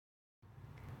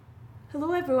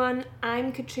Hello everyone,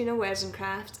 I'm Katrina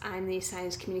Wesencraft. I'm the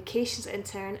Science Communications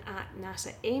Intern at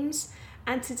NASA Ames,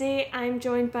 and today I'm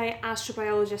joined by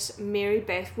astrobiologist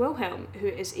Beth Wilhelm, who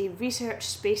is a research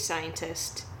space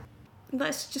scientist.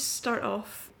 Let's just start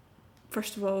off.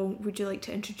 First of all, would you like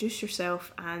to introduce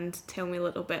yourself and tell me a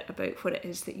little bit about what it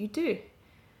is that you do?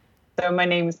 So my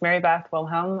name is Beth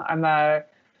Wilhelm. I'm a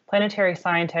planetary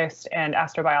scientist and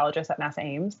astrobiologist at NASA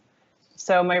Ames.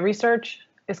 So my research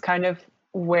is kind of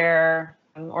where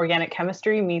organic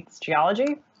chemistry meets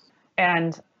geology.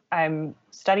 And I'm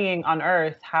studying on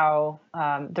Earth how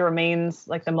the remains,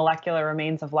 like the molecular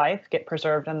remains of life, get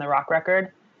preserved in the rock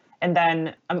record. And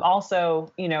then I'm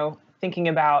also, thinking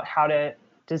about how to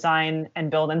design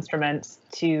and build instruments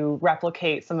to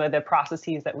replicate some of the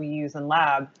processes that we use in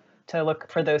lab to look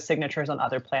for those signatures on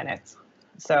other planets.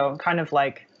 So kind of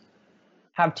like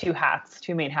have two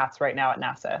main hats right now at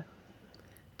NASA.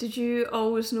 Did you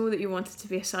always know that you wanted to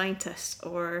be a scientist,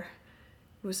 or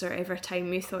was there ever a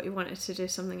time you thought you wanted to do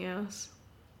something else?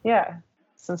 Yeah,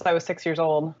 since I was 6 years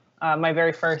old, my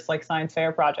very first science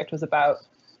fair project was about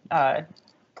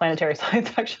planetary science,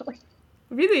 actually.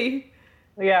 Really?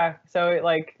 Yeah, so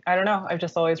I don't know, I've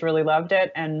just always really loved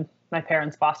it, and my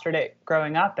parents fostered it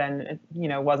growing up, and it,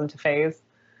 wasn't a phase,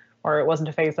 or it wasn't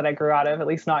a phase that I grew out of, at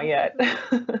least not yet.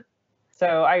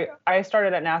 So I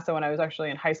started at NASA when I was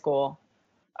actually in high school.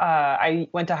 I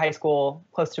went to high school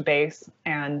close to base,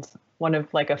 and one of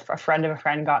a friend of a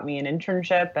friend got me an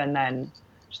internship, and then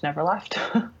just never left.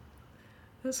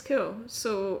 That's cool.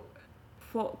 So,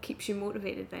 what keeps you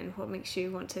motivated then? What makes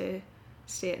you want to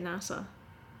stay at NASA?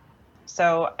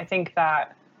 So I think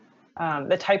that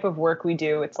the type of work we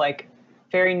do, it's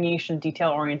very niche and detail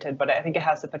oriented, but I think it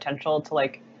has the potential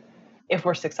to if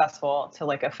we're successful, to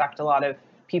affect a lot of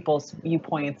people's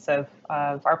viewpoints of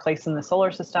our place in the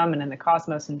solar system and in the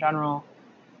cosmos in general.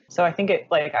 So I think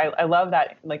I love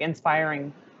that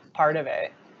inspiring part of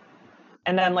it.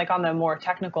 And then on the more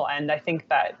technical end, I think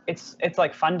that it's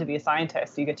fun to be a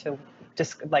scientist. You get to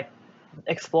just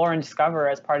explore and discover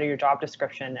as part of your job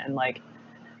description, and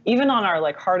even on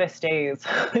our hardest days,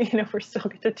 we're still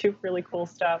get to do really cool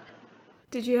stuff.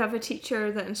 Did you have a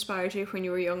teacher that inspired you when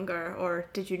you were younger, or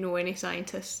did you know any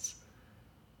scientists?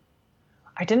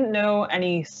 I didn't know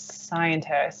any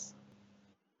scientists.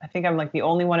 I think I'm the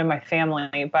only one in my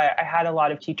family, but I had a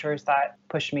lot of teachers that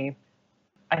pushed me.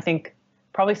 I think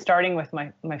probably starting with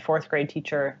my fourth grade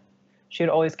teacher, she would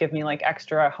always give me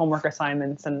extra homework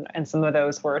assignments, and some of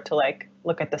those were to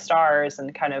look at the stars,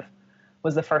 and kind of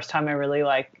was the first time I really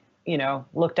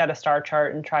looked at a star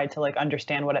chart and tried to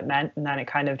understand what it meant, and then it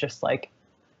kind of just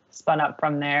spun up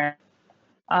from there.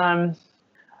 I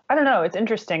don't know, it's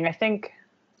interesting. I think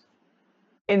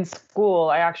in school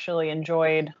I actually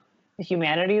enjoyed the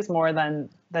humanities more than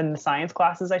the science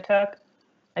classes I took.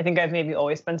 I think I've maybe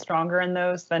always been stronger in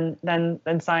those than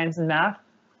science and math.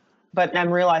 But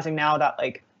I'm realizing now that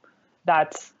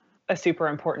that's a super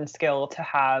important skill to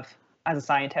have as a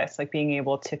scientist, being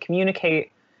able to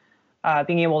communicate,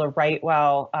 being able to write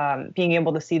well, being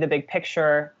able to see the big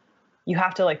picture. You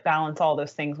have to balance all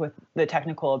those things with the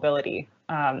technical ability.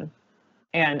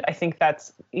 And I think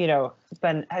that's,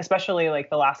 been especially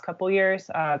the last couple of years,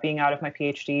 being out of my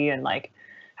PhD and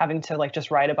having to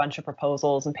just write a bunch of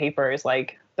proposals and papers,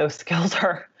 those skills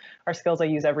are skills I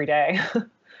use every day.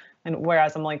 And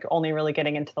whereas I'm only really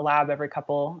getting into the lab every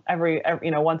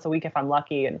once a week if I'm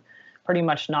lucky, and pretty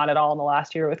much not at all in the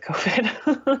last year with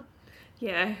COVID.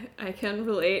 Yeah, I can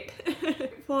relate.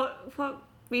 What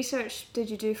research did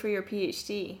you do for your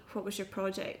PhD? What was your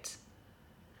project?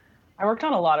 I worked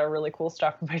on a lot of really cool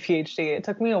stuff for my PhD. It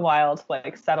took me a while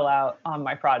to settle out on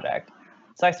my project.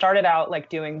 So I started out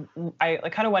I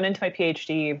kind of went into my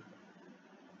PhD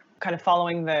kind of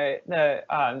following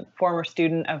the former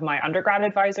student of my undergrad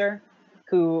advisor,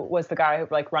 who was the guy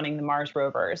who running the Mars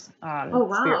rovers,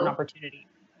 Oh, Spirit and wow. Opportunity.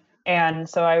 And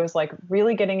so I was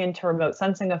really getting into remote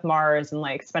sensing of Mars,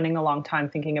 and spending a long time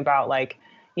thinking about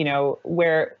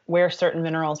where certain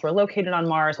minerals were located on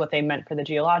Mars, what they meant for the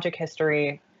geologic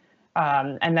history,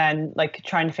 and then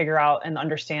trying to figure out and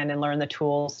understand and learn the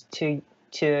tools to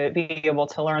be able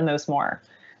to learn those more.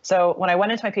 So when I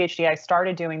went into my PhD, I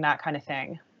started doing that kind of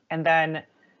thing. And then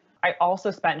I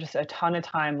also spent just a ton of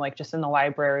time just in the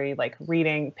library,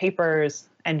 reading papers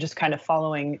and just kind of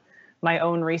following my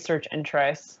own research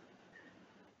interests.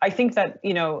 I think that,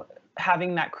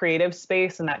 having that creative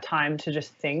space and that time to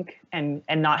just think and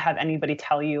not have anybody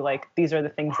tell you these are the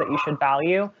things that you should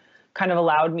value, kind of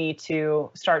allowed me to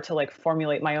start to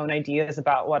formulate my own ideas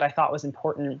about what I thought was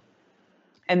important.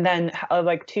 And then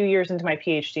 2 years into my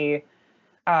PhD,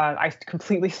 I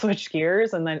completely switched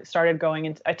gears and then started going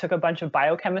into, I took a bunch of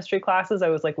biochemistry classes. I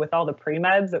was like with all the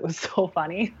pre-meds. It was so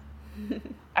funny.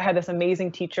 I had this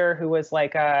amazing teacher who was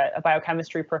like a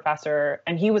biochemistry professor,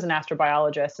 and he was an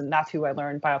astrobiologist, and that's who I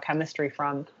learned biochemistry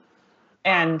from.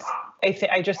 And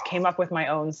I just came up with my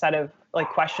own set of like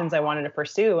questions I wanted to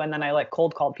pursue, and then I like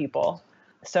cold called people.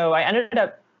 So I ended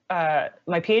up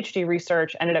my PhD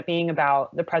research ended up being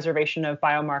about the preservation of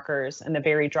biomarkers in the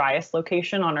very driest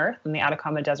location on Earth, in the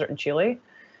Atacama Desert in Chile.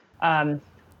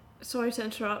 Sorry to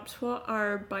interrupt. What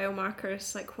are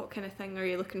biomarkers? Like, what kind of thing are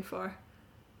you looking for?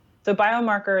 So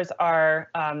biomarkers are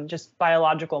just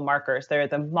biological markers. They're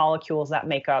the molecules that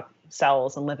make up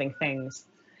cells and living things.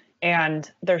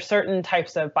 And there's certain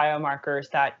types of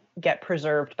biomarkers that get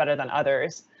preserved better than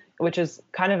others, which is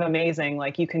kind of amazing.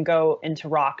 Like you can go into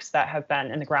rocks that have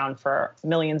been in the ground for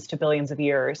millions to billions of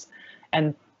years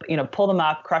and, pull them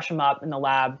up, crush them up in the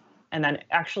lab, and then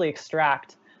actually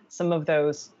extract some of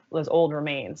those old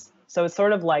remains. So it's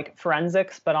sort of like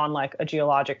forensics, but on like a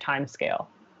geologic time scale.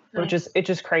 Nice. It's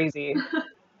just crazy.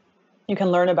 You can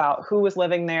learn about who was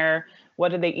living there, what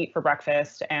did they eat for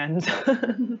breakfast, and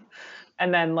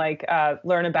and then like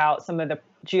learn about some of the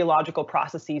geological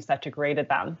processes that degraded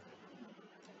them.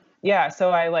 Yeah, so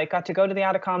I like got to go to the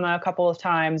Atacama a couple of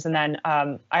times, and then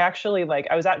I actually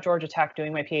I was at Georgia Tech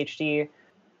doing my PhD,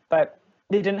 but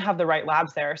they didn't have the right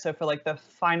labs there. So for like the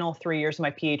final 3 years of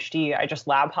my PhD, I just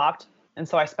lab hopped, and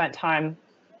so I spent time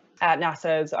at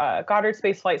NASA's Goddard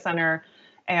Space Flight Center.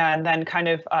 And then kind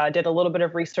of did a little bit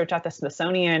of research at the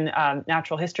Smithsonian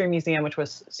Natural History Museum, which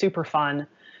was super fun.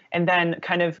 And then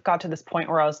kind of got to this point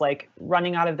where I was like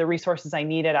running out of the resources I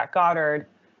needed at Goddard.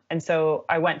 And so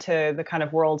I went to the kind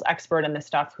of world's expert in this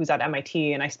stuff who's at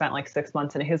MIT, and I spent like 6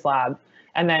 months in his lab.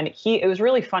 And then it was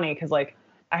really funny because like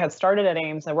I had started at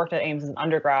Ames, I worked at Ames as an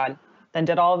undergrad, then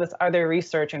did all this other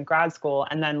research in grad school.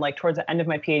 And then like towards the end of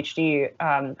my PhD,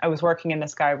 I was working in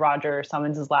this guy, Roger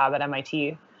Summons's lab at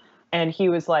MIT. And he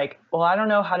was like, well, I don't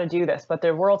know how to do this, but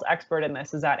the world's expert in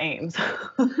this is at Ames. So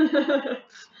it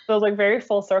was like very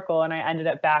full circle. And I ended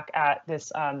up back at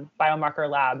this biomarker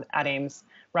lab at Ames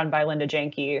run by Linda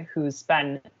Janke, who's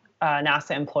been a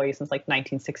NASA employee since like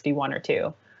 1961 or two.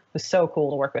 It was so cool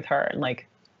to work with her, and like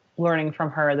learning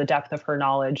from her, the depth of her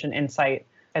knowledge and insight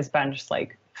has been just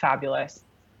like fabulous.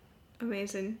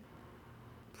 Amazing.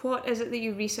 What is it that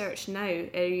you research now?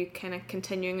 Are you kind of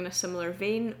continuing in a similar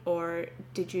vein, or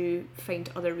did you find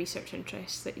other research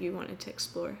interests that you wanted to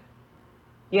explore?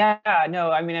 Yeah, no,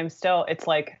 I mean, it's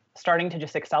like starting to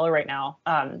just accelerate now.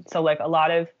 So like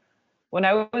when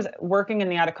I was working in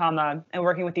the Atacama and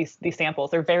working with these samples,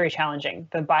 they're very challenging.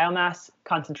 The biomass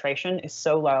concentration is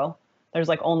so low. There's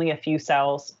like only a few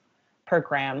cells per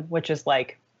gram, which is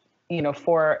like, 3 or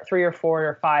 4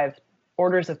 or 5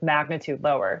 orders of magnitude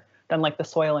lower than like the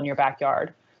soil in your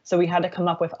backyard. So we had to come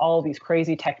up with all these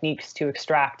crazy techniques to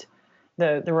extract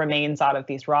the remains out of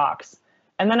these rocks.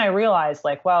 And then I realized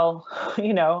like, well,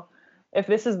 if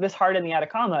this is this hard in the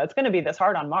Atacama, it's going to be this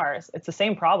hard on Mars. It's the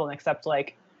same problem, except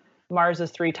like Mars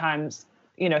is 3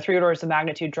 orders of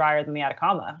magnitude drier than the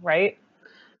Atacama, right?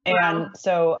 Wow. And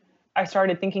so I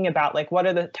started thinking about like, what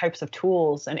are the types of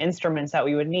tools and instruments that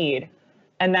we would need?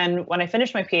 And then when I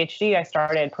finished my PhD, I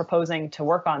started proposing to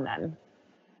work on them.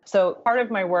 So part of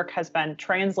my work has been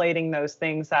translating those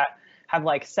things that have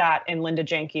like sat in Linda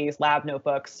Janke's lab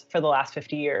notebooks for the last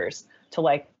 50 years to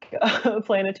like a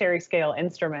planetary scale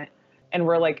instrument. And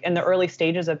we're like in the early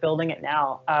stages of building it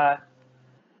now.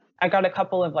 I got a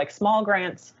couple of like small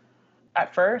grants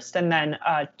at first. And then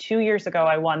 2 years ago,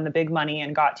 I won the big money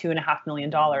and got $2.5 million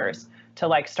to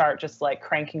like start just like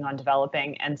cranking on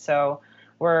developing. And so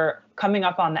we're coming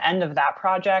up on the end of that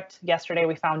project. Yesterday,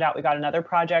 we found out we got another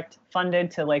project funded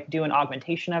to like do an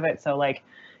augmentation of it. So like,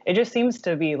 it just seems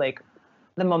to be like,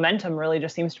 the momentum really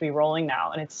just seems to be rolling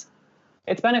now. And it's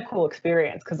been a cool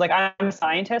experience because like I'm a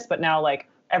scientist, but now like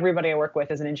everybody I work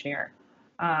with is an engineer.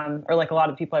 Or like a lot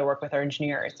of people I work with are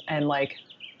engineers, and like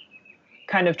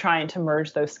kind of trying to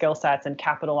merge those skill sets and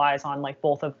capitalize on like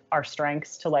both of our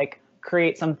strengths to like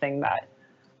create something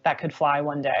that could fly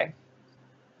one day.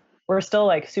 We're still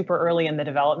like super early in the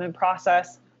development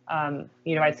process. I'd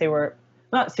say we're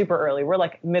not super early. We're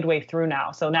like midway through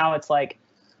now. So now it's like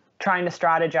trying to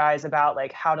strategize about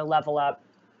like how to level up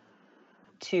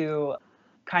to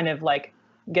kind of like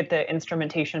get the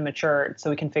instrumentation matured so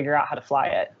we can figure out how to fly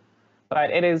it.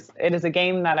 But it is a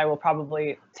game that I will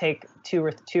probably take two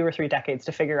or three decades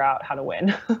to figure out how to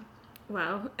win.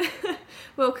 Wow.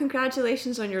 Well,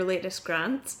 congratulations on your latest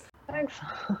grant. Thanks.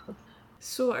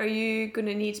 So are you going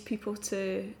to need people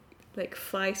to like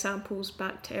fly samples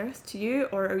back to Earth to you,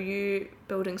 or are you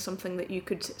building something that you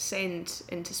could send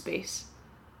into space?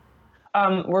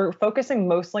 We're focusing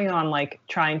mostly on like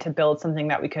trying to build something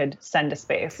that we could send to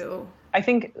space. Cool. I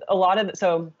think a lot of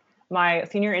so my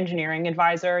senior engineering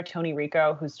advisor, Tony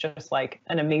Rico, who's just like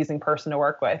an amazing person to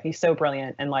work with. He's so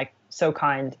brilliant and like so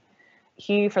kind.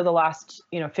 He, for the last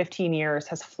 15 years,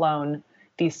 has flown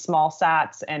these small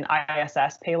sats and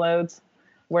ISS payloads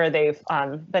where they've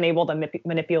been able to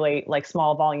manipulate like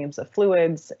small volumes of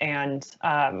fluids and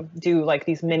do like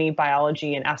these mini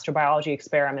biology and astrobiology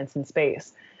experiments in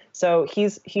space. So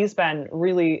he's been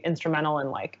really instrumental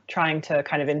in like trying to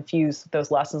kind of infuse those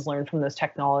lessons learned from those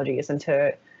technologies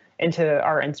into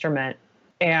our instrument.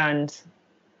 And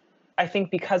I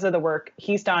think because of the work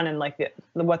he's done and like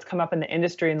what's come up in the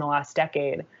industry in the last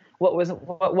decade, what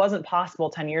wasn't possible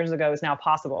 10 years ago is now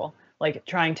possible. Like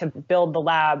trying to build the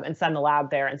lab and send the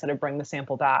lab there instead of bring the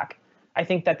sample back. I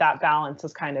think that balance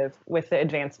is kind of, with the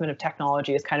advancement of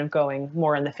technology, is kind of going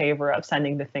more in the favor of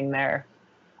sending the thing there.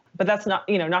 But that's not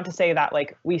to say that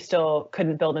like we still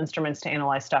couldn't build instruments to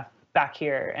analyze stuff back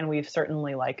here. And we've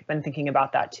certainly like been thinking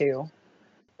about that too.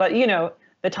 But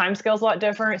the time scale is a lot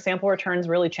different. Sample return's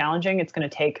really challenging. It's going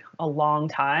to take a long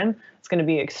time. It's going to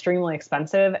be extremely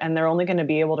expensive, and they're only going to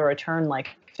be able to return like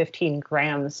 15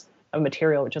 grams of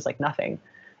material, which is like nothing.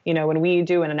 When we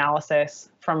do an analysis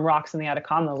from rocks in the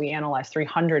Atacama, we analyze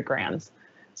 300 grams.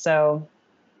 So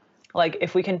like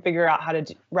if we can figure out how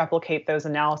to replicate those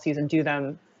analyses and do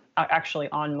them actually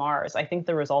on Mars, I think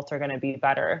the results are going to be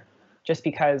better, just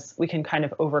because we can kind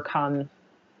of overcome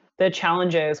the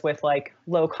challenges with like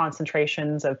low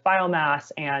concentrations of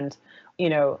biomass and,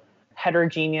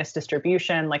 heterogeneous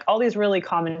distribution, like all these really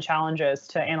common challenges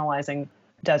to analyzing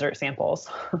desert samples.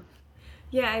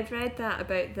 Yeah, I'd read that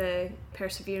about the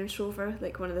Perseverance rover.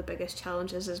 Like one of the biggest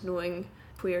challenges is knowing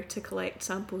where to collect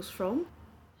samples from.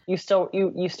 You still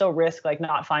risk like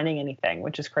not finding anything,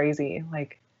 which is crazy.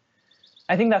 Like,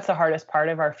 I think that's the hardest part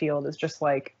of our field, is just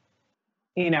like,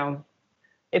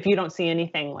 if you don't see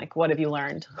anything, like what have you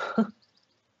learned?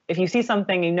 If you see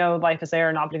something, life is there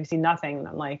or not, but if you see nothing,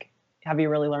 then like, have you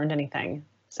really learned anything?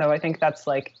 So I think that's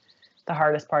like the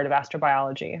hardest part of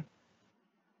astrobiology.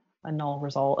 A null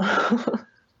result.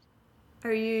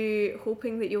 Are you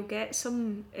hoping that you'll get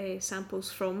some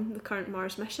samples from the current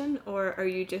Mars mission, or are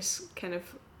you just kind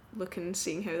of looking,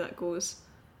 seeing how that goes?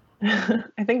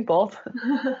 I think both.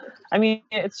 I mean,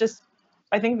 it's just,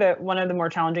 I think that one of the more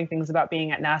challenging things about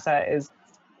being at NASA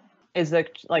is the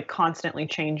like constantly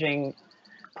changing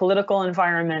political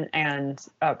environment and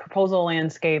proposal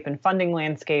landscape and funding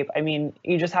landscape. I mean,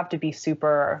 you just have to be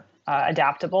super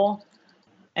adaptable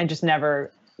and just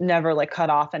never like cut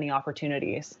off any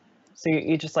opportunities. So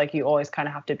you just like, you always kind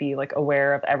of have to be like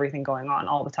aware of everything going on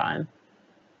all the time,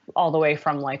 all the way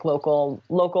from like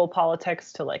local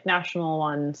politics to like national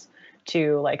ones,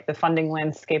 to like the funding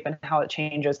landscape and how it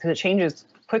changes, because it changes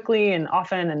quickly and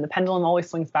often, and the pendulum always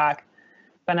swings back.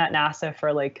 Been at NASA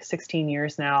for like 16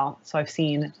 years now, so I've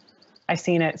seen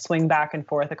it swing back and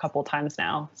forth a couple times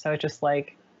now. So it's just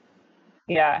like,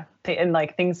 yeah, and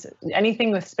like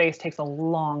anything with space takes a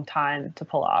long time to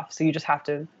pull off. So you just have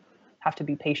to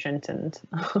be patient and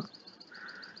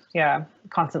yeah,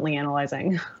 constantly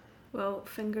analyzing. Well,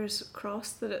 fingers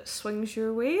crossed that it swings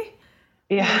your way.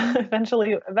 Yeah,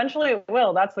 eventually it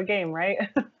will. That's the game, right?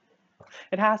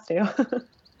 It has to.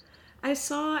 I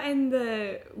saw in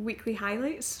the weekly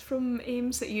highlights from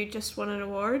Ames that you just won an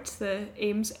award, the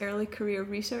Ames Early Career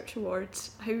Research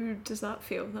Awards. How does that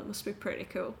feel? That must be pretty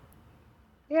cool.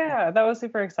 Yeah, that was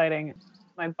super exciting.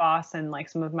 My boss and like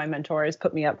some of my mentors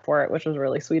put me up for it, which was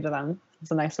really sweet of them.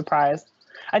 It's a nice surprise.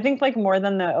 I think like more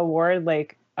than the award,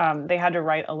 like they had to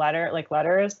write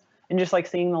letters, and just like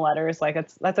seeing the letters, like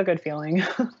that's a good feeling.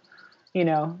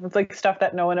 It's like stuff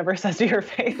that no one ever says to your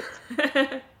face.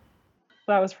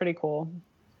 That was pretty cool.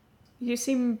 You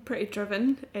seem pretty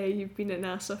driven. You've been at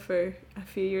NASA for a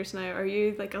few years now. Are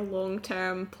you like a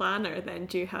long-term planner then?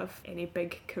 Do you have any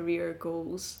big career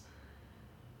goals?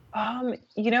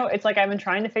 It's like I've been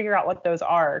trying to figure out what those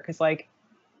are, because like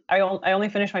I only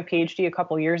finished my PhD a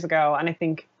couple years ago, and I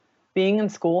think being in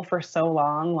school for so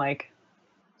long, like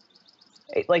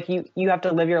you have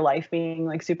to live your life being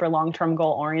like super long-term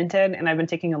goal oriented, and I've been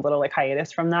taking a little like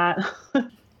hiatus from that.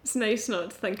 It's nice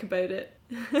not to think about it.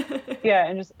 Yeah,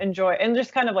 and just enjoy and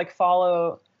just kind of like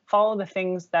follow the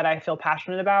things that I feel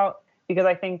passionate about, because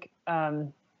I think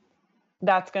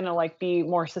that's going to like be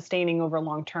more sustaining over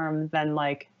long term than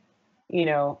like,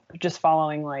 just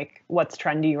following like what's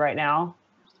trendy right now.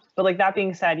 But like that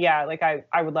being said, yeah, like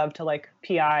I would love to like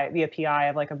be a PI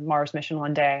of like a Mars mission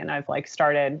one day. And I've like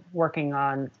started working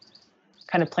on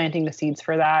kind of planting the seeds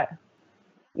for that.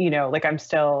 Like I'm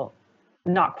still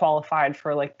not qualified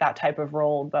for like that type of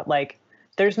role, but like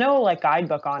there's no like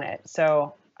guidebook on it.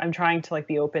 So I'm trying to like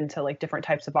be open to like different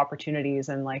types of opportunities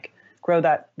and like grow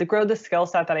the skill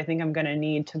set that I think I'm going to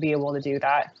need to be able to do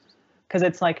that. Because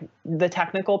it's like the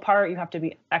technical part, you have to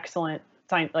be excellent,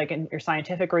 like in your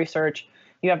scientific research.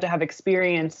 You have to have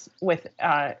experience with,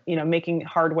 making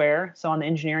hardware. So on the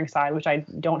engineering side, which I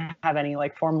don't have any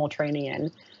like formal training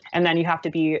in, and then you have to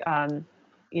be,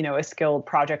 a skilled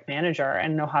project manager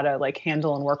and know how to like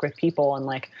handle and work with people. And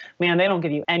like, man, they don't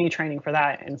give you any training for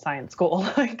that in science school.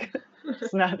 Like,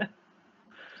 it's not.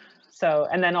 So,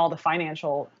 and then all the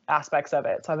financial aspects of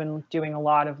it. So I've been doing a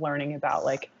lot of learning about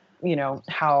like,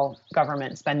 how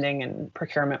government spending and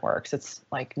procurement works. It's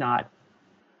like not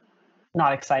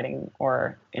exciting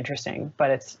or interesting,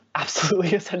 but it's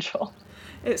absolutely essential.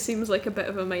 It seems like a bit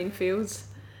of a minefield.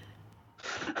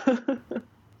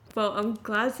 Well, I'm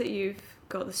glad that you've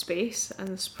got the space and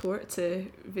the support to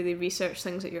really research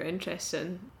things that you're interested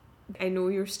in. I know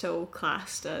you're still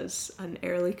classed as an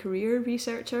early career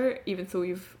researcher, even though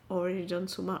you've already done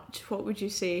so much. What would you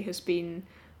say has been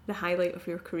the highlight of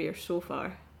your career so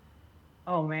far?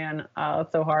 Oh man,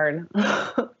 that's so hard.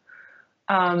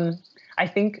 I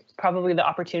think probably the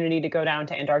opportunity to go down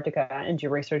to Antarctica and do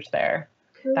research there.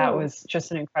 Cool. That was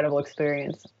just an incredible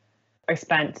experience. I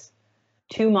spent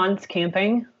 2 months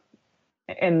camping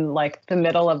in like the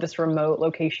middle of this remote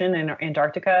location in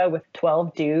Antarctica with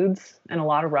 12 dudes and a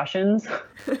lot of Russians.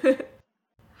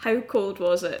 How cold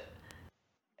was it?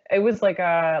 It was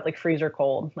like freezer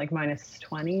cold, like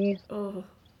 -20. Oh.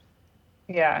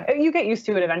 Yeah, you get used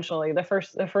to it eventually. The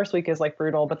first week is like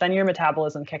brutal, but then your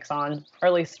metabolism kicks on, or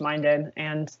at least mine did,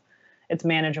 and it's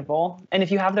manageable. And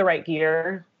if you have the right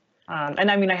gear,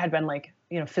 and I mean, I had been like,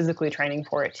 physically training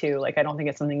for it too. Like, I don't think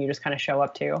it's something you just kind of show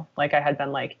up to. Like, I had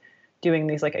been like doing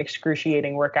these like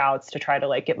excruciating workouts to try to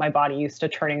like get my body used to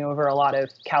turning over a lot of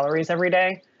calories every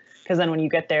day. Because then when you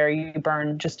get there, you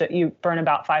burn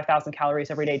about 5,000 calories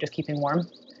every day just keeping warm.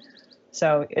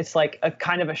 So it's like a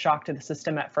kind of a shock to the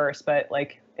system at first, but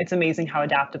like it's amazing how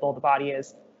adaptable the body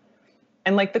is.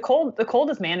 And like the cold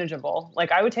is manageable.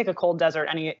 Like I would take a cold desert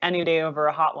any day over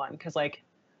a hot one, because like,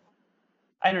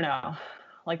 I don't know,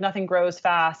 like nothing grows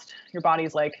fast. Your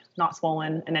body's like not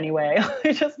swollen in any way.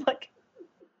 It's just like,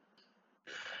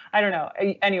 I don't know.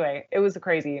 Anyway, it was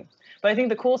crazy. But I think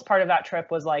the coolest part of that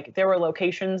trip was like there were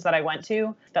locations that I went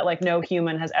to that like no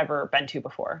human has ever been to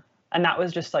before. And that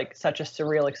was just like such a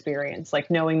surreal experience,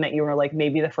 like knowing that you were like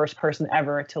maybe the first person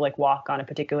ever to like walk on a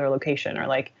particular location or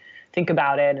like think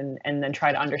about it and then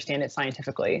try to understand it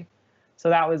scientifically. So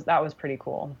that was pretty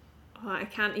cool. Oh, I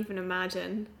can't even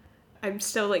imagine. I'm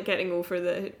still like getting over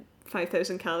the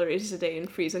 5,000 calories a day and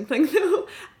freezing thing though.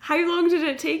 How long did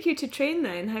it take you to train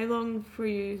then? How long were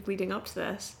you leading up to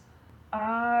this?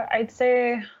 I'd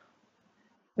say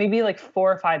maybe like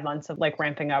 4 or 5 months of like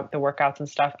ramping up the workouts and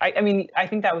stuff. I mean, I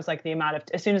think that was like the amount of,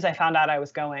 as soon as I found out I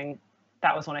was going,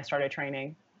 that was when I started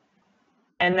training.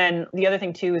 And then the other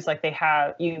thing too is like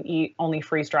you eat only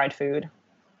freeze-dried food.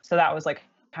 So that was like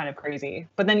kind of crazy.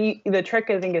 But then the trick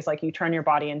I think is like you turn your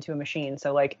body into a machine.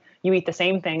 So like you eat the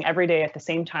same thing every day at the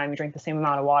same time, you drink the same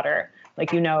amount of water.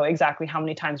 Like you know exactly how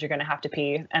many times you're going to have to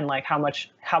pee and like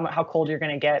how cold you're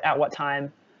going to get at what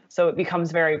time. So it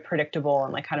becomes very predictable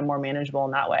and like kind of more manageable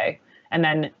in that way. And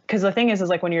then, because the thing is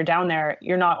like when you're down there,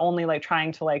 you're not only like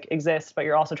trying to like exist, but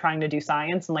you're also trying to do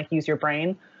science and like use your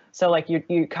brain. So like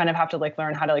you kind of have to like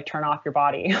learn how to like turn off your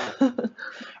body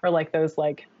or like those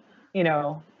like,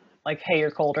 like, hey,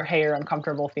 you're cold or hey, you're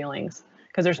uncomfortable feelings.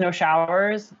 Because there's no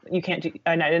showers. You can't do,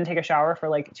 and I didn't take a shower for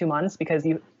like 2 months because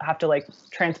you have to like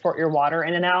transport your water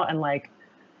in and out. And like,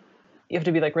 you have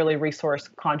to be like really resource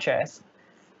conscious.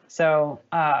 So,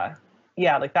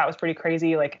 yeah, like that was pretty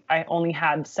crazy. Like I only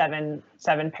had seven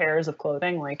pairs of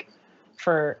clothing, like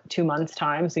for 2 months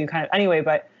time. So you kind of, anyway,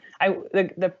 but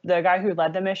the guy who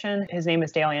led the mission, his name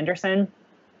is Dale Anderson.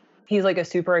 He's like a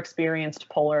super experienced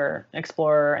polar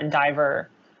explorer and diver.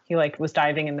 He like was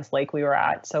diving in this lake we were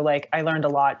at. So like I learned a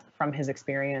lot from his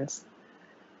experience.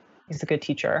 He's a good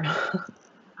teacher.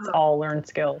 It's all learned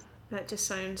skills. That just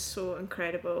sounds so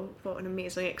incredible. What an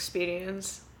amazing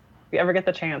experience. If you ever get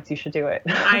the chance, you should do it.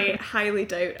 I highly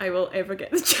doubt I will ever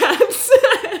get the chance.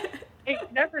 You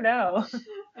never know.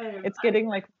 It's getting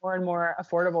like more and more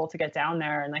affordable to get down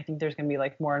there. And I think there's going to be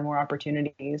like more and more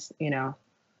opportunities,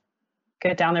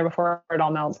 get down there before it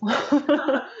all melts.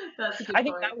 That's a good I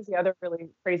think point. That was the other really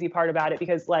crazy part about it,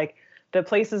 because like the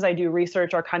places I do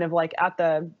research are kind of like at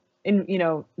the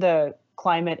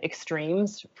climate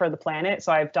extremes for the planet.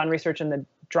 So I've done research in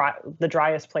the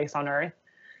driest place on Earth.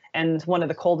 and one of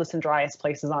the coldest and driest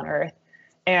places on Earth.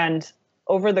 And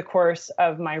over the course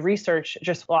of my research,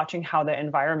 just watching how the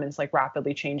environment's like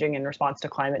rapidly changing in response to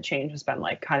climate change has been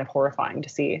like kind of horrifying to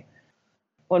see.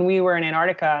 When we were in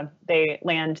Antarctica, they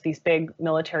land these big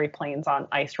military planes on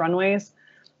ice runways.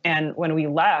 And when we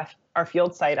left our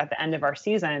field site at the end of our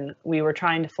season, we were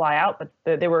trying to fly out,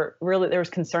 but there was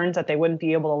concerns that they wouldn't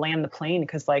be able to land the plane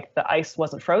because like the ice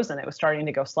wasn't frozen. It was starting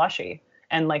to go slushy.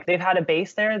 And like they've had a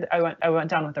base there. I went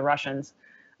down with the Russians.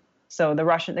 So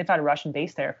they've had a Russian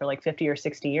base there for like 50 or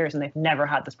 60 years, and they've never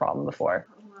had this problem before.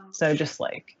 Oh, wow. So just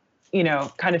like,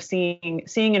 kind of seeing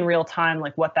in real time,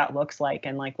 like what that looks like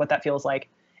and like what that feels like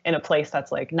in a place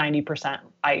that's like 90%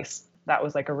 ice. That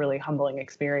was like a really humbling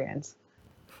experience.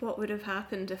 What would have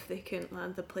happened if they couldn't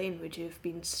land the plane? Would you have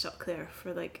been stuck there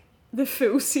for like the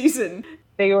full season?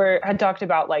 They had talked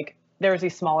about like, there was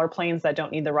these smaller planes that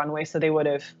don't need the runway. So they would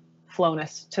have flown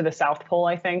us to the South Pole,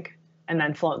 I think, and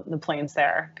then flown the planes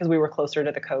there because we were closer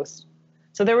to the coast.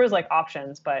 So there was like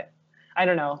options, but I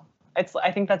don't know.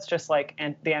 I think that's just like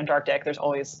the Antarctic. There's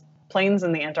always planes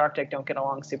in the Antarctic don't get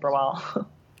along super well.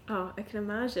 Oh, I can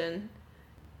imagine.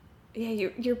 Yeah,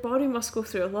 your body must go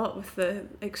through a lot with the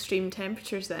extreme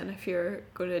temperatures then if you're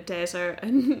going to a desert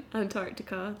in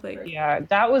Antarctica. Like, yeah,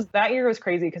 that year was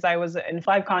crazy because I was in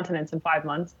 5 continents in 5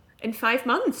 months. In 5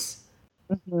 months?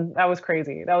 Mm-hmm. That was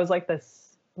crazy. That was like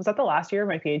was that the last year of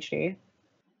my PhD?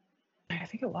 I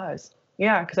think it was.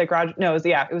 Yeah, because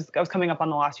I was coming up on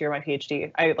the last year of my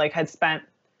PhD. I like had spent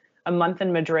a month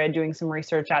in Madrid doing some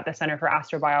research at the Center for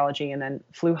Astrobiology and then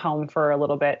flew home for a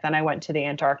little bit. Then I went to the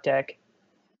Antarctic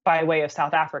by way of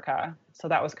South Africa. So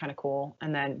that was kind of cool.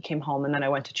 And then came home and then I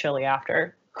went to Chile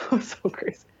after. It was so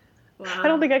crazy. Wow. I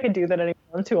don't think I could do that anymore.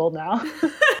 I'm too old now.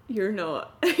 You're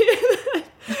not. Do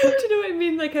you know what I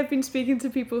mean? Like I've been speaking to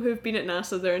people who've been at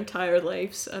NASA their entire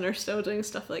lives and are still doing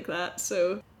stuff like that.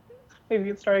 So maybe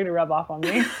it's starting to rub off on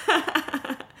me.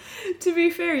 To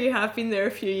be fair, you have been there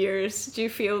a few years. Do you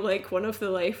feel like one of the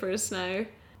lifers now?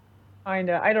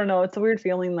 Kinda. I don't know. It's a weird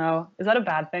feeling though. Is that a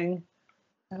bad thing?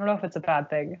 I don't know if it's a bad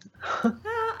thing.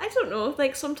 I don't know.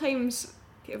 Like sometimes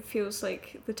it feels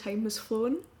like the time has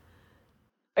flown.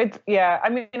 I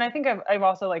mean, I think I've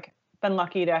also like been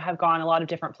lucky to have gone a lot of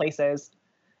different places,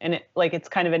 and it's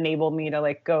kind of enabled me to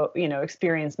like go,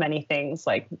 experience many things,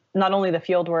 like not only the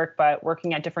field work, but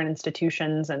working at different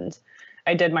institutions. And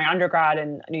I did my undergrad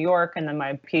in New York and then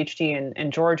my PhD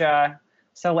in Georgia.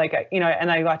 So like,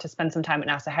 and I got to spend some time at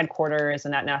NASA headquarters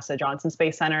and at NASA Johnson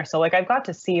Space Center. So like I've got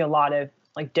to see a lot of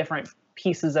like different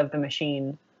pieces of the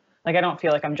machine. Like I don't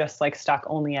feel like I'm just like stuck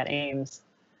only at Ames.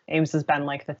 Ames has been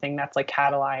like the thing that's like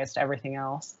catalyzed everything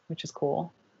else, which is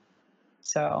cool.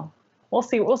 So we'll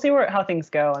see how things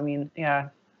go. I mean, yeah,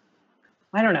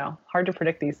 I don't know. Hard to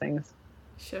predict these things.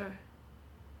 Sure.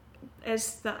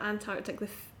 Is the Antarctic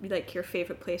like your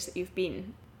favorite place that you've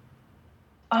been?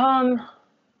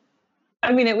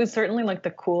 I mean, it was certainly like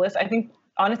the coolest. I think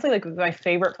honestly, like my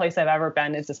favorite place I've ever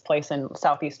been is this place in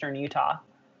southeastern Utah,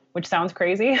 which sounds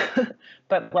crazy,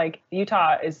 but like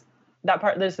Utah is that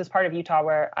part. There's this part of Utah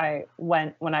where I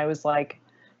went when I was like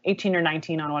 18 or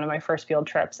 19 on one of my first field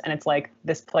trips. And it's like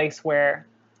this place where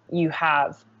you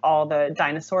have all the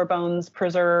dinosaur bones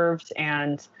preserved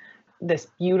and this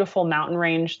beautiful mountain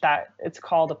range that it's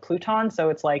called a pluton. So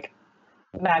it's like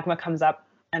magma comes up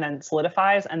and then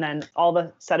solidifies, and then all the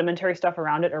sedimentary stuff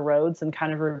around it erodes and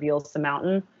kind of reveals the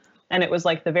mountain. And it was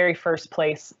like the very first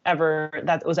place ever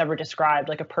that was ever described,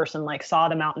 like a person like saw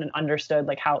the mountain and understood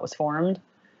like how it was formed.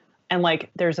 And like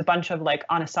there's a bunch of like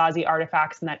Anasazi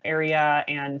artifacts in that area,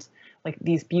 and like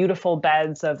these beautiful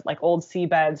beds of like old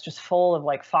seabeds just full of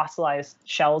like fossilized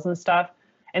shells and stuff.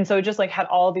 And so it just like had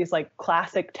all these like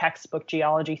classic textbook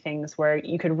geology things where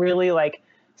you could really like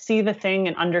see the thing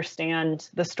and understand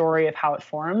the story of how it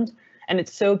formed. And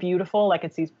it's so beautiful. Like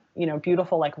it's these,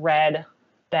 beautiful like red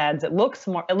beds. It looks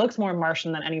more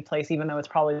Martian than any place, even though it's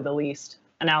probably the least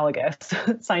analogous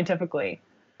scientifically.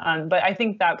 But I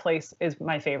think that place is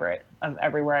my favorite of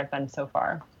everywhere I've been so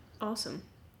far. Awesome.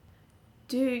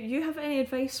 Do you have any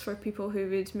advice for people who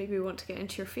would maybe want to get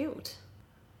into your field?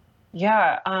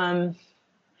 Yeah.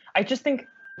 I just think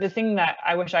the thing that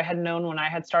I wish I had known when I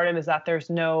had started is that there's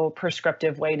no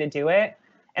prescriptive way to do it,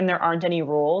 and there aren't any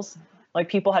rules. Like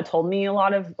people had told me a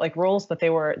lot of like rules, but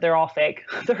they're all fake.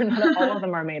 All of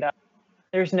them are made up.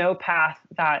 There's no path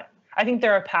I think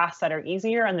there are paths that are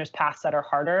easier and there's paths that are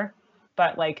harder.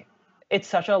 But like, it's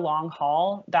such a long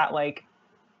haul that like,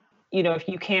 if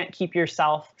you can't keep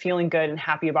yourself feeling good and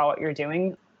happy about what you're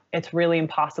doing, it's really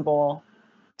impossible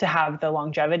to have the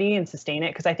longevity and sustain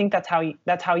it. Cause I think that's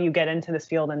how you get into this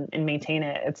field and maintain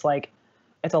it. It's like,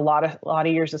 it's a lot of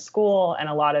years of school and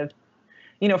a lot of,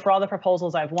 for all the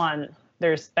proposals I've won,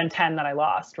 there's been 10 that I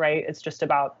lost, right? It's just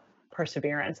about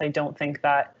perseverance. I don't think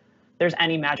that there's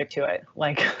any magic to it.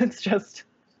 Like, it's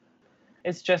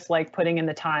just like putting in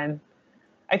the time.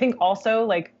 I think also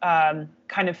like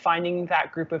kind of finding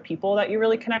that group of people that you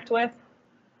really connect with,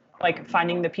 like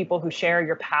finding the people who share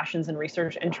your passions and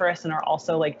research interests and are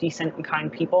also like decent and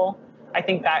kind people. I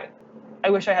think that I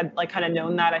wish I had like kind of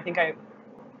known that. I think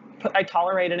I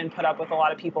tolerated and put up with a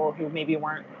lot of people who maybe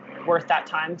weren't worth that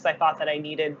time because I thought that I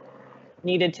needed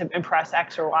to impress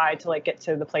X or Y to like get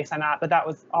to the place I'm at, but that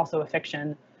was also a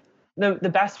fiction.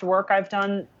 The best work I've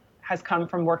done has come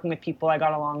from working with people I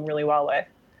got along really well with.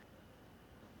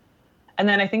 And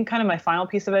then I think kind of my final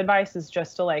piece of advice is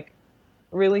just to like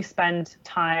really spend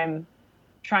time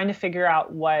trying to figure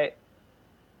out what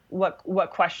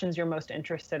questions you're most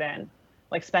interested in.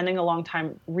 Like spending a long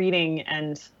time reading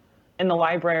and in the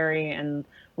library and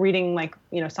reading like,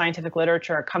 scientific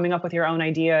literature, coming up with your own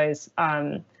ideas,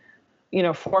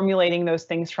 formulating those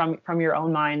things from your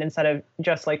own mind instead of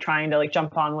just like trying to like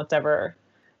jump on whatever,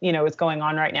 is going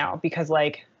on right now, because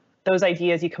like those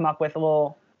ideas you come up with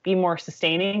will be more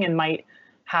sustaining and might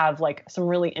have like some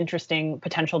really interesting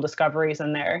potential discoveries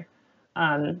in there.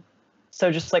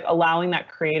 So just like allowing that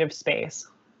creative space,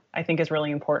 I think is really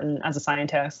important as a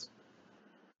scientist.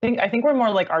 I think we're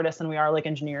more like artists than we are like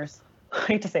engineers. I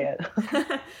hate to say it.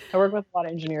 I work with a lot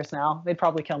of engineers now. They'd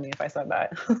probably kill me if I said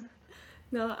that.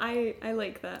 No, I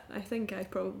like that. I think I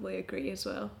probably agree as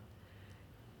well.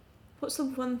 What's the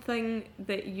one thing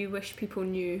that you wish people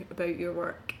knew about your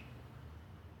work?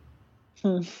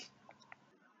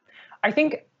 I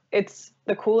think it's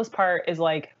the coolest part is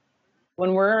like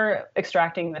when we're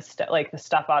extracting the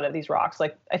stuff out of these rocks.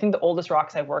 Like I think the oldest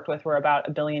rocks I've worked with were about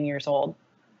 1 billion years old.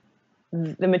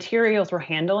 The materials we're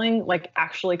handling like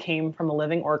actually came from a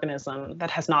living organism that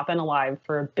has not been alive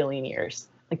for 1 billion years.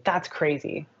 Like that's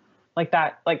crazy. Like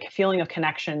that like feeling of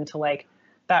connection to like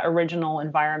that original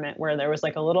environment where there was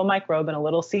like a little microbe and a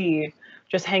little seed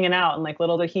just hanging out, and like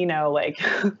little did he know like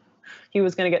he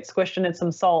was going to get squished into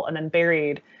some salt and then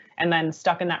buried and then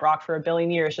stuck in that rock for 1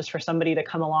 billion years just for somebody to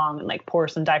come along and like pour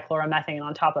some dichloromethane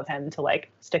on top of him to like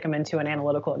stick him into an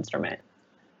analytical instrument.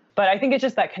 But I think it's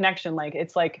just that connection. Like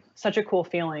it's like such a cool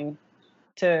feeling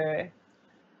to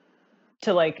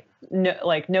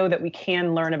know that we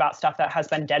can learn about stuff that has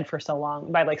been dead for so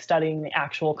long by like studying the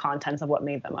actual contents of what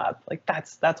made them up. Like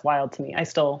that's wild to me. I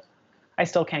still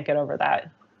can't get over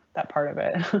that part of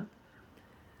it.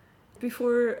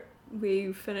 Before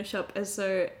we finish up, is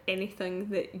there anything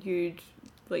that you'd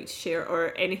like to share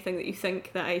or anything that you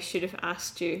think that I should have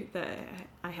asked you that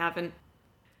I haven't?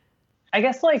 I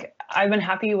guess like I've been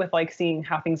happy with like seeing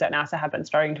how things at NASA have been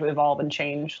starting to evolve and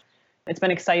change. It's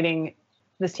been exciting.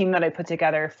 This team that I put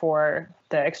together for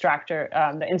the extractor,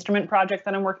 the instrument project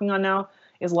that I'm working on now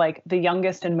is like the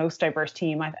youngest and most diverse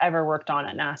team I've ever worked on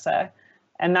at NASA.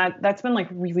 And that's been like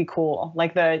really cool.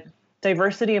 Like the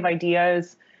diversity of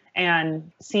ideas and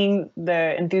seeing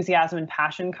the enthusiasm and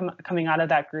passion coming out of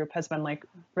that group has been like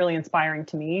really inspiring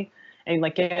to me. And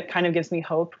like it kind of gives me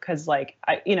hope because like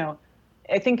I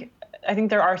think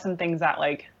there are some things that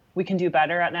like we can do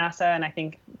better at NASA, and I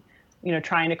think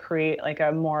trying to create like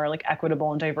a more like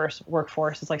equitable and diverse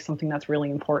workforce is like something that's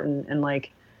really important and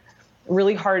like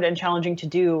really hard and challenging to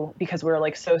do because we're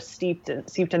like so steeped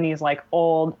in these like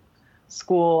old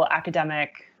school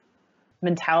academic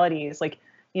mentalities. Like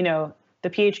the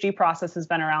PhD process has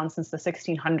been around since the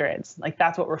 1600s. Like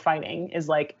that's what we're fighting is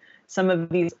like some of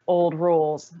these old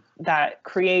rules that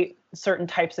create certain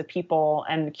types of people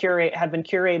and have been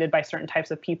curated by certain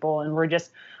types of people, and we're just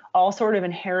all sort of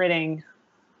inheriting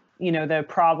the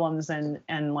problems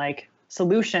and like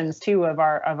solutions too of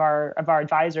our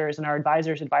advisors and our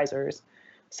advisors' advisors.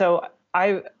 So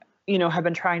I have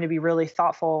been trying to be really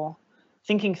thoughtful,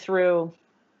 thinking through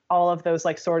all of those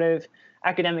like sort of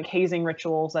academic hazing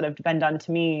rituals that have been done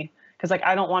to me, because like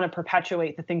I don't want to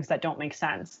perpetuate the things that don't make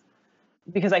sense,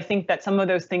 because I think that some of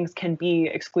those things can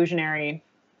be exclusionary,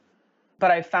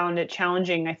 but I've found it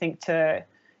challenging, I think, to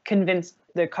convince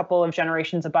the couple of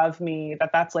generations above me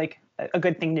that that's like a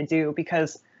good thing to do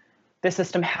because the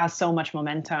system has so much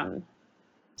momentum.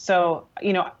 So,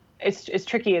 it's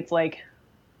tricky. It's like,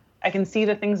 I can see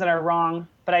the things that are wrong,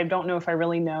 but I don't know if I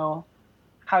really know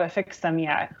how to fix them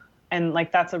yet. And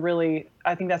like, I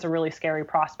think that's a really scary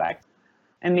prospect.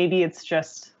 And maybe it's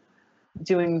just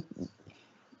doing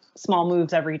small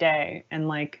moves every day and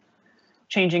like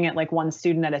changing it like one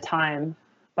student at a time.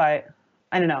 But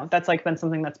I don't know, that's like been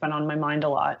something that's been on my mind a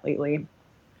lot lately.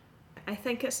 I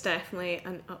think it's definitely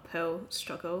an uphill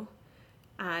struggle,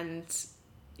 and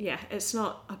yeah, it's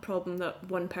not a problem that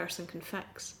one person can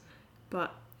fix,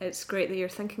 but it's great that you're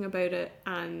thinking about it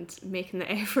and making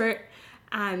the effort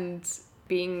and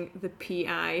being the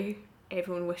PI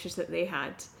everyone wishes that they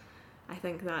had. I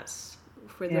think that's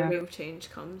where the real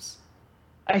change comes.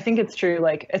 I think it's true.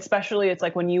 Like, especially it's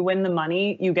like when you win the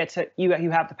money, you get to, you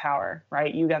have the power,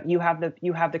 right? You have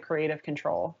the creative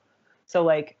control. So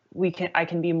like I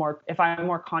can be more, if I'm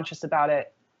more conscious about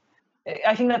it.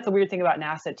 I think that's the weird thing about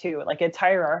NASA too. Like, it's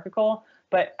hierarchical,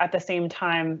 but at the same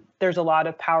time, there's a lot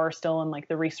of power still in like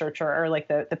the researcher or like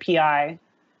the PI,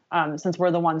 since we're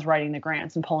the ones writing the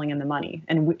grants and pulling in the money,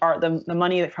 and we are the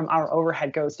money from our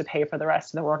overhead goes to pay for the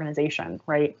rest of the organization,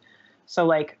 right? So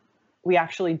like, we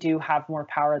actually do have more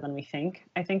power than we think,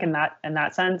 I think, in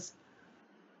that sense.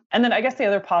 And then I guess the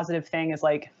other positive thing is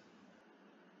like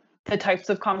the types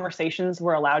of conversations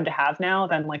we're allowed to have now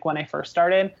than like when I first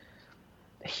started.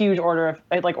 Huge order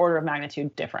of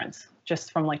magnitude difference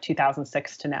just from like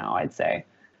 2006 to now. I'd say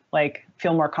like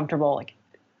feel more comfortable like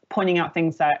pointing out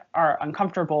things that are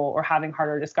uncomfortable or having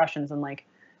harder discussions, and like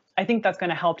I think that's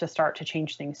going to help to start to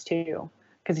change things too,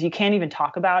 because if you can't even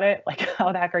talk about it, like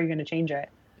how the heck are you going to change it?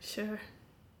 Sure.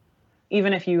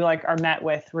 Even if you like are met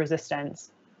with resistance.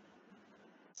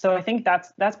 So I think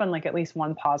that's been like at least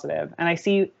one positive, and I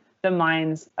see the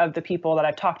minds of the people that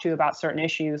I've talked to about certain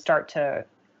issues start to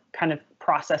kind of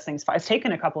process things. It's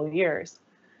taken a couple of years,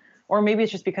 or maybe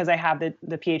it's just because I have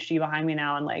the PhD behind me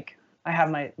now, and like I have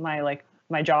my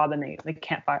job, and they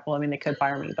can't fire. Well, I mean, they could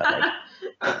fire me, but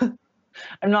like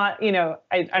I'm not,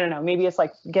 I don't know. Maybe it's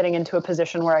like getting into a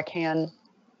position where I can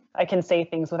say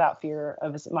things without fear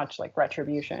of as much like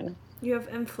retribution. You have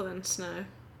influence now.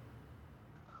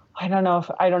 I don't know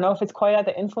if it's quite at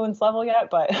the influence level yet,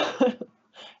 but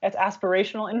it's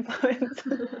aspirational influence.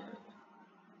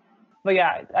 But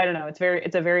yeah, I don't know.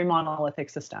 It's a very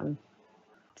monolithic system.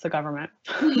 It's the government.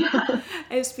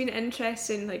 It's been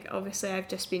interesting. Like, obviously I've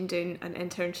just been doing an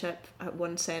internship at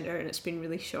one centre and it's been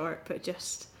really short, but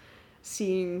just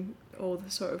seeing all the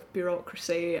sort of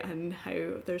bureaucracy and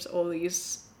how there's all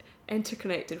these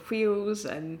interconnected wheels,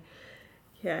 and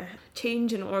yeah,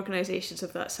 change in organisations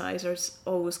of that size is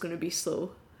always going to be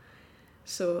slow.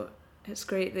 So it's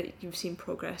great that you've seen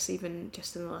progress even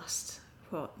just in the last,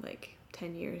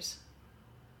 10 years.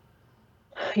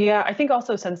 Yeah, I think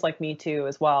also since like Me Too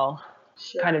as well,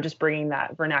 Sure. kind of just bringing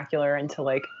that vernacular into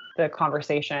like the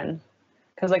conversation.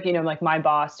 Because like, like my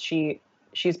boss,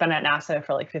 she's been at NASA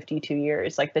for like 52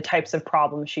 years. Like the types of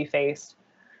problems she faced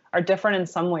are different in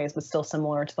some ways, but still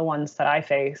similar to the ones that I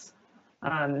face.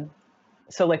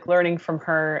 So like learning from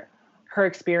her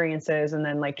experiences, and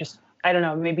then like just, I don't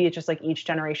know, maybe it's just like each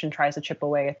generation tries to chip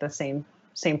away at the same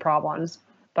problems.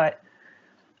 But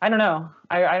I don't know.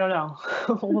 I don't know.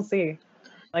 We'll see.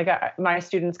 Like my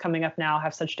students coming up now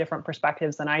have such different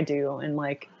perspectives than I do, and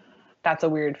like that's a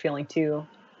weird feeling too.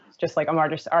 Just like I'm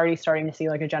just already starting to see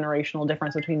like a generational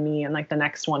difference between me and like the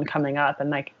next one coming up, and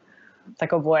like it's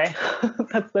like, oh boy,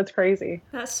 that's crazy.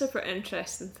 That's super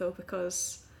interesting though,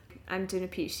 because I'm doing a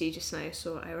PhD just now,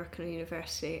 so I work in a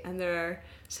university, and there are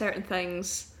certain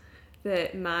things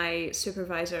that my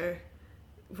supervisor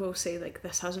will say, like,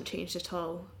 this hasn't changed at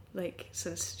all. Like,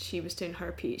 since she was doing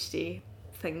her PhD,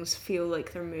 things feel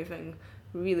like they're moving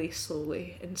really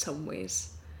slowly in some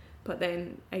ways. But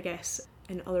then I guess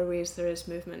in other ways there is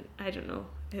movement. I don't know.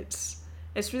 It's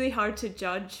really hard to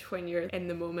judge when you're in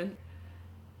the moment.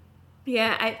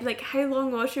 Yeah, how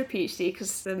long was your PhD?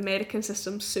 Because the American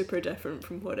system's super different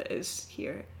from what it is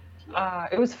here.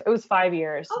 It was 5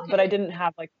 years, okay. But I didn't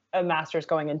have like a master's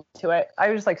going into it. I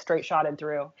was just like straight shotted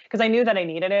through because I knew that I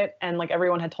needed it, and like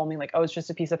everyone had told me like, oh, it's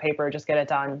just a piece of paper, just get it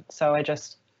done. So I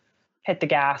just hit the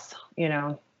gas,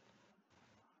 I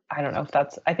don't know if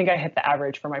I think I hit the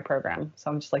average for my program.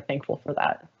 So I'm just like thankful for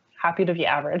that. Happy to be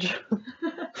average.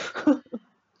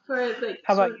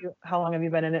 How about you? How long have you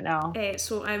been in it now?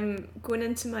 So I'm I'm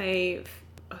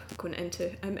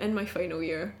in my final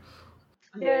year.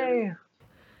 Yay.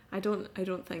 I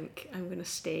don't think I'm going to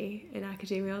stay in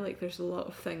academia. Like, there's a lot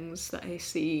of things that I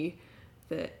see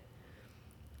that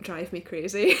drive me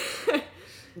crazy.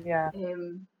 Yeah.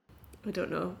 I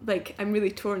don't know. Like, I'm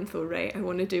really torn though, right? I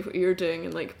want to do what you're doing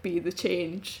and like be the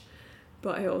change,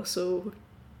 but I also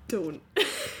don't.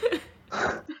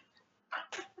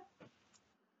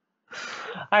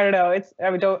 I don't know.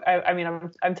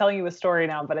 I'm telling you a story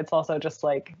now, but it's also just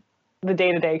like the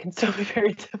day-to-day can still be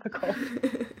very difficult.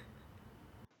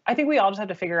 I think we all just have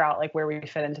to figure out like where we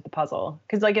fit into the puzzle,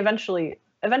 because like eventually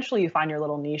you find your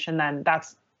little niche, and then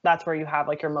that's where you have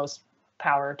like your most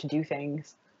power to do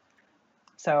things.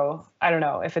 So I don't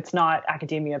know, if it's not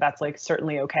academia, that's like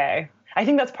certainly okay. I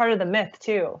think that's part of the myth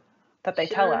too. that they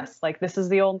tell us. Like, this is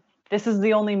the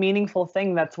only meaningful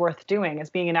thing that's worth doing, is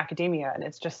being in academia. And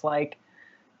it's just like,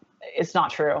 it's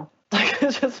not true. Like,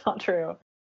 it's just not true.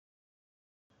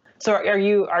 So are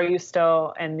you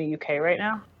still in the UK right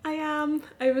now? I am.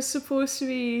 I was supposed to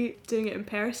be doing it in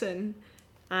person,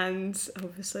 and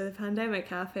obviously the pandemic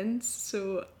happened,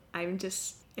 so I'm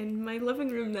just in my living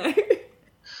room now.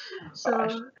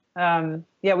 So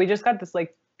yeah, we just got this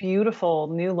like beautiful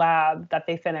new lab that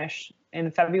they finished in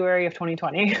February of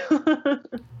 2020.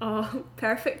 Oh,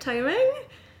 perfect timing.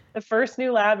 The first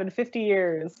new lab in 50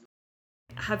 years.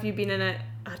 Have you been in it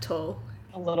at all?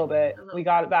 A little bit. We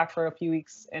got it back for a few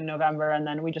weeks in November, and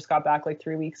then we just got back like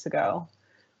 3 weeks ago.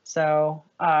 So,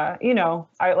 you know,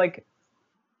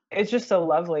 it's just so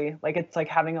lovely. Like, it's like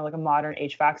having a modern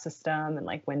HVAC system and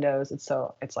like windows.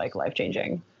 It's like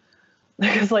life-changing.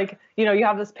 Because like, you know, you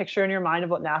have this picture in your mind of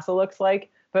what NASA looks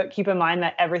like, but keep in mind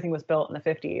that everything was built in the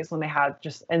 50s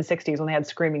and 60s when they had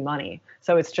screaming money.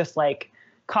 So it's just like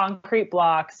concrete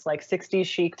blocks, like 60s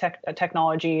chic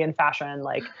technology and fashion,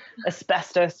 like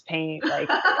asbestos paint, like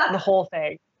the whole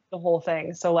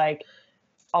thing. So like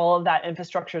all of that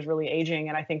infrastructure is really aging.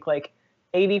 And I think like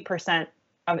 80%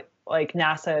 of like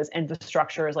NASA's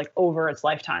infrastructure is like over its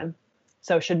lifetime.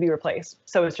 So it should be replaced.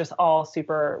 So it's just all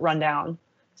super run down.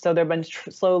 So they've been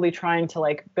slowly trying to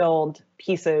like build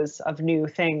pieces of new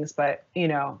things, but you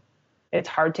know, it's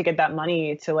hard to get that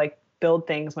money to like build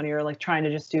things when you're like trying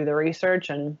to just do the research.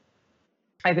 And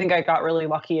I think I got really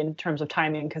lucky in terms of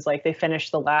timing, because like they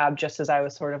finished the lab just as I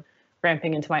was sort of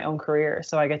ramping into my own career.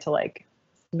 So I get to like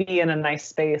be in a nice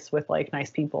space with like nice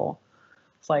people.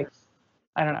 It's like,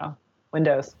 I don't know,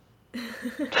 Windows.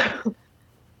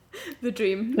 The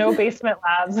dream. No basement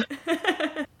labs.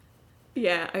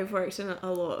 Yeah, I've worked in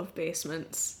a lot of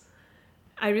basements.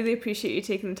 I really appreciate you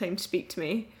taking the time to speak to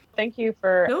me. Thank you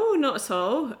for... No, not at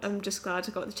all. I'm just glad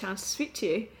I got the chance to speak to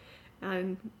you.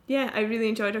 And yeah, I really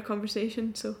enjoyed our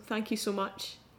conversation, so thank you so much.